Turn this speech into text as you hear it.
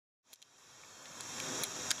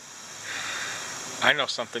I know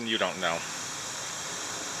something you don't know.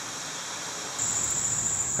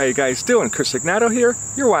 How you guys doing? Chris Ignato here.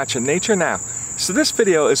 You're watching Nature Now. So this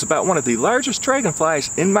video is about one of the largest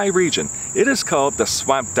dragonflies in my region. It is called the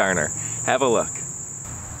swamp darner. Have a look.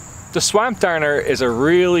 The swamp darner is a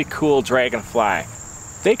really cool dragonfly.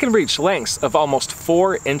 They can reach lengths of almost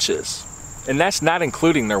 4 inches, and that's not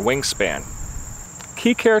including their wingspan.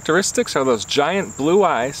 Key characteristics are those giant blue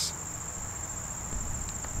eyes,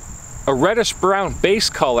 a reddish brown base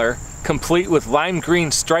color complete with lime green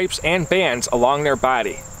stripes and bands along their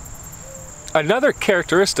body. Another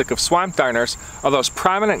characteristic of swamp darners are those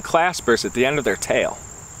prominent claspers at the end of their tail.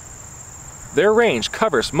 Their range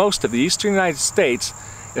covers most of the eastern United States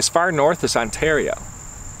as far north as Ontario.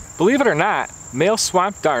 Believe it or not, male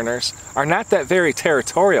swamp darners are not that very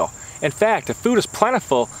territorial. In fact, if food is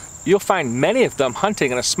plentiful, you'll find many of them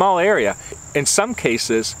hunting in a small area. In some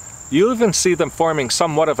cases, you'll even see them forming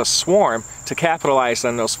somewhat of a swarm to capitalize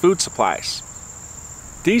on those food supplies.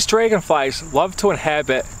 These dragonflies love to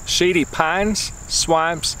inhabit shady ponds,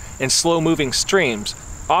 swamps, and slow-moving streams,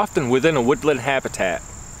 often within a woodland habitat.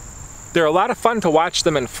 They're a lot of fun to watch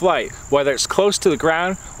them in flight, whether it's close to the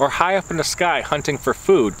ground or high up in the sky hunting for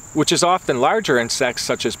food, which is often larger insects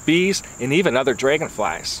such as bees and even other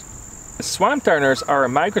dragonflies. The swamp darners are a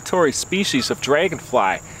migratory species of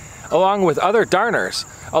dragonfly, along with other darners,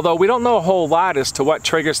 although we don't know a whole lot as to what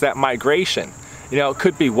triggers that migration. You know, it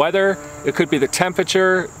could be weather, it could be the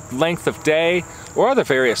temperature, length of day, or other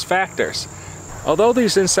various factors. Although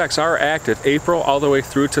these insects are active April all the way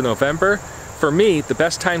through to November, for me, the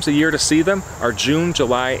best times of year to see them are June,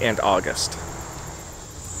 July, and August.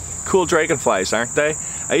 Cool dragonflies, aren't they?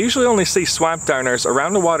 I usually only see swamp darners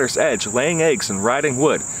around the water's edge laying eggs and rotting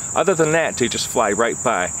wood. Other than that, they just fly right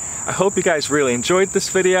by. I hope you guys really enjoyed this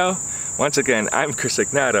video. Once again, I'm Chris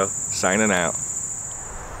Ignato, signing out.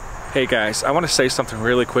 Hey guys, I want to say something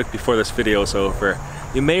really quick before this video is over.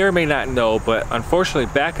 You may or may not know, but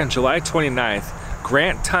unfortunately back on July 29th,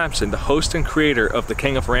 Grant Thompson, the host and creator of The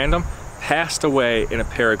King of Random, passed away in a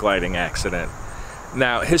paragliding accident.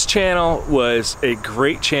 Now, his channel was a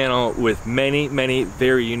great channel with many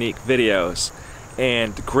very unique videos.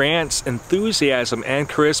 And Grant's enthusiasm and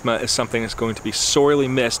charisma is something that's going to be sorely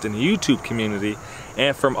missed in the YouTube community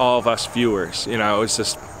and from all of us viewers. You know, it's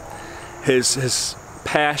just his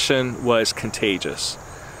passion was contagious.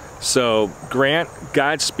 So Grant,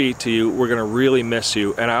 Godspeed to you. We're gonna really miss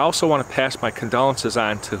you. And I also want to pass my condolences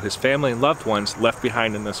on to his family and loved ones left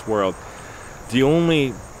behind in this world. The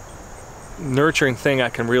only nurturing thing I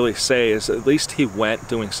can really say is at least he went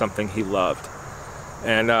doing something he loved.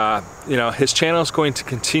 And you know, his channel is going to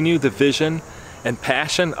continue the vision and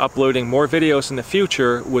passion, uploading more videos in the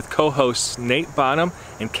future with co-hosts Nate Bonham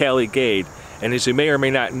and Callie Gade. And as you may or may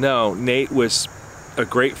not know, Nate was a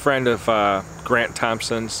great friend of Grant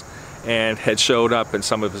Thompson's and had showed up in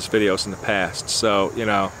some of his videos in the past. So, you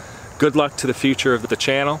know, good luck to the future of the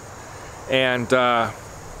channel. And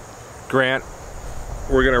Grant,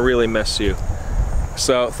 we're gonna really miss you.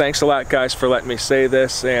 So thanks a lot guys for letting me say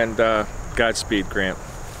this, and Godspeed, Grant.